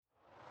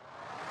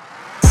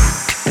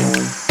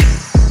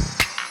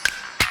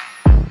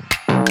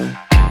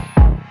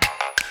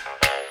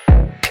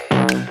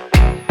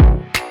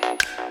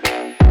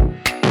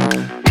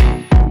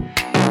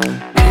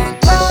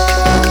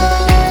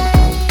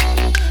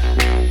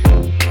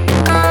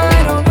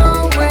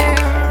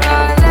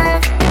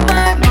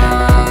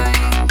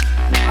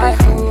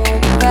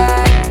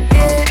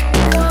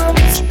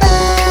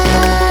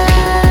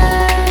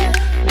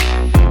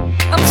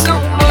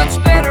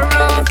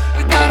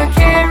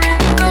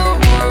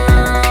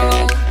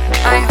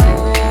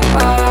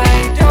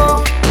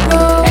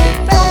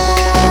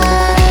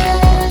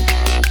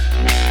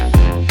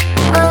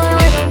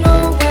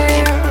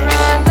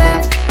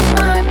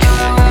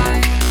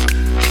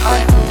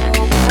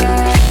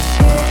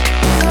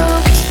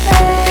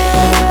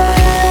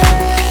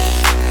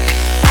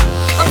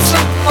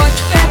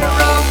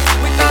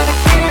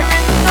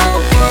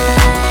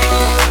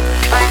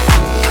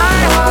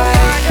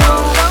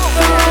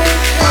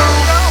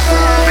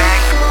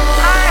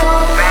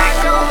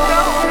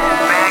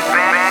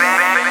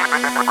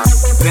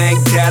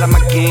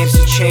games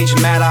to change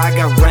matter, I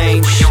got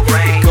range.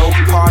 Go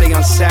party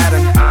on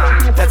Saturn.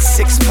 That's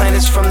 6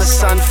 planets from the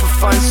sun for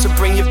fun. So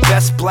bring your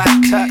best black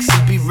tux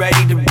and be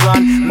ready to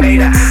run. Made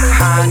a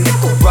high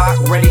nickel rock,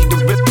 ready to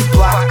rip the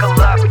block.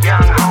 Buckle up,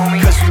 young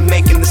homie, cause we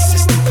making the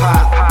system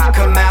pop.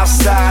 Come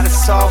outside,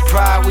 it's all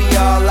pride, we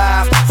all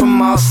live.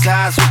 From all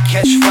sides, we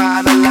catch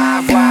fire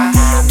alive. Why?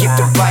 Get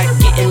the bite,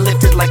 getting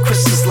lifted like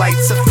Christmas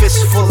lights. A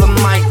fistful of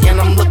might, and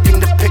I'm looking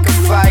to pick a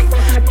fight.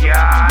 Yeah,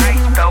 I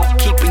though,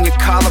 keeping your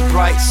collar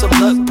bright. So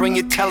look, bring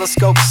your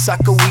telescope,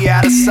 sucker, we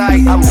out of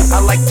sight. I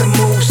like to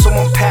move, so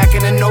I'm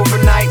packing an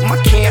overnight. My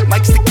camp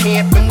likes to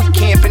camp, and we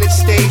camping it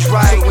stage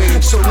right.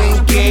 So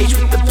engage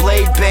with the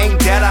blade, bang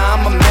data.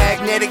 I'm a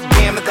magnetic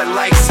gamut that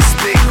likes to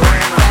spit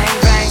grammar.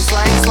 Bang, bang,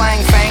 slang,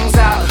 slang, fangs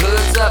out,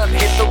 hoods up.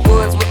 Hit the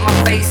woods with my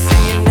face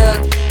in your nut.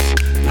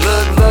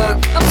 Look, look,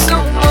 I'm so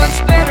much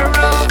better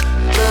off.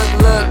 Look,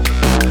 look,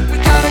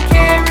 without a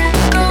care in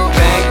the world.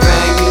 Bang,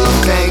 bang, new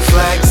thing,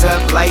 flags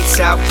up, lights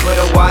out, put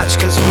a watch,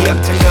 cause we up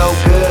to no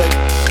good.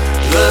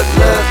 Look,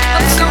 look,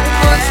 I'm so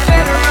much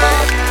better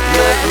off.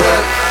 Look,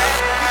 look,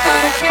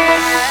 without a care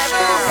in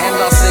the world. And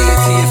I'll say it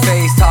to your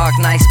face, talk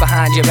nice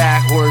behind your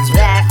backwards.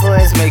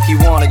 Backwards, make you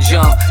wanna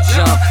jump,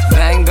 jump.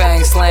 Bang,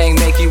 bang, slang,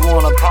 make you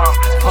wanna pump,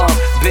 pump.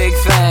 Big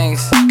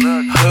fangs,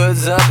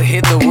 hoods up,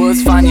 hit the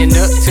woods, find your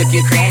nook. Took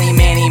your cranny,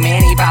 manny,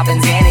 manny, poppin'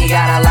 zanny.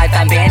 Got a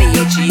lifetime bandy,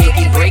 itchy,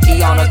 icky,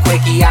 breaky on a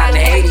quickie out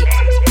in Haiti.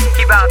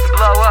 He bout to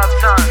blow up,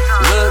 son.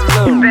 Look,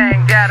 look,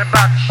 Bang, dad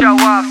about to show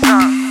off,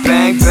 son.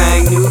 bang,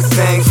 bang, new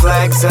thing,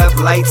 flags up,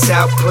 lights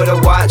out, put a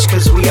watch,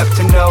 cause we up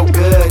to no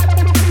good.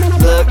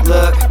 Look,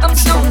 look, I'm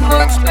so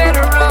much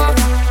better off.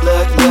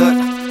 look, look.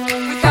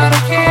 Without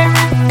a care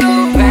in the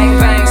world. Bang,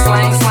 bang,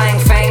 slang, slang,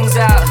 fangs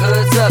out,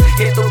 hoods up.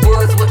 Hit the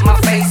woods with my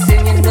face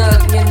in your nut,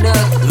 your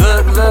nut.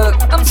 Look, look,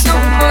 I'm so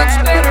much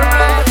better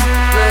off.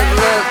 Look,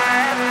 look,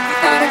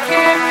 without a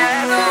care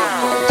in the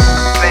world.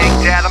 Bang,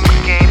 dad, I'm a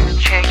game to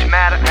change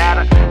matter,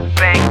 matter.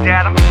 Bang,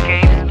 dad, I'm a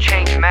game to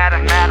change matter,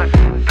 matter.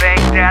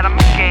 Bang, dad, I'm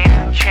a game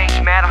to change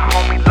matter.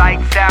 Homie,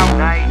 lights out,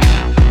 night.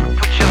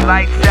 Put your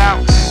lights out.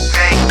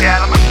 Bang,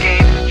 dad, I'm a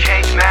game to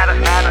change matter,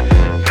 matter.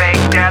 Bang,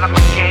 dad, I'm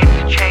a game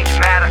to change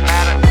matter,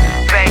 matter.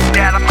 Bang,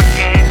 dad, I'm a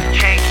game to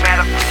change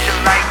matter. Put your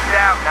lights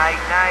out,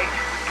 night, night.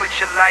 Put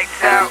your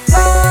lights out.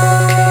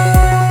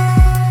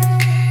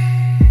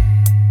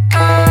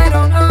 I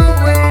don't know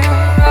where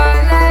I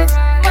left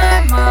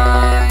my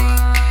mind.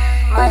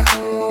 I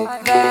hope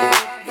that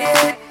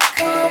it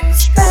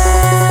comes back.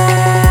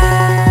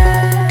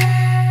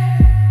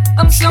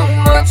 I'm so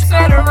much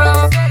better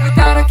off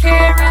without a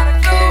care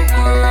in the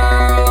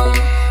world.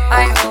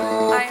 I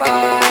hope I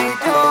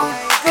don't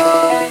go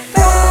back.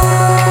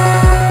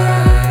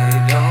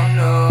 I don't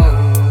know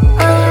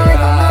where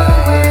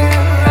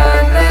I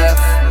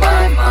left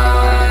my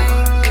mind.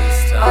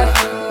 I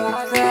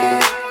hope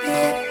that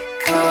it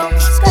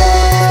comes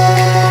back.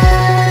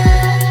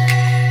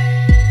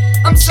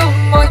 I'm so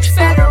much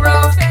better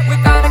off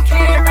without a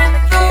care in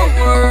the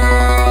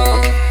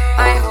world.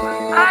 I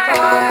hope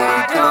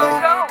I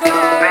don't go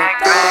Bang,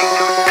 bang,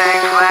 new thing,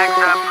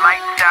 flags up,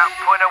 lights out,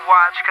 put a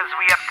watch, cause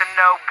we up to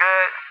no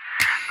good.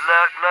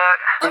 Look, look,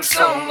 I'm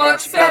so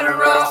much better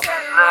off.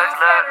 look,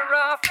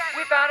 look.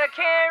 Without a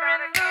care in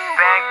the world.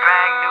 Bang,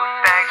 bang, new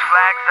things,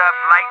 flags up,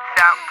 lights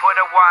out, put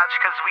a watch,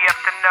 cause we up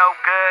to no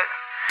good.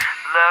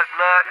 Look,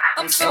 look,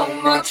 I'm so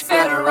much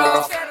better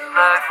off.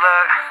 look,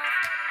 look.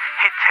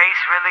 It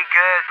tastes really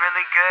good,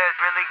 really good,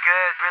 really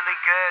good,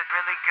 really good,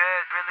 really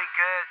good, really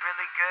good,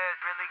 really good, really good,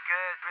 really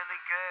good, really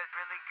good,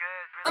 really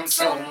good. I'm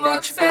so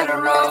much better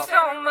off.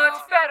 So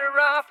much better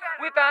off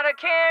without a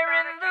care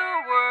in the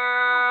world.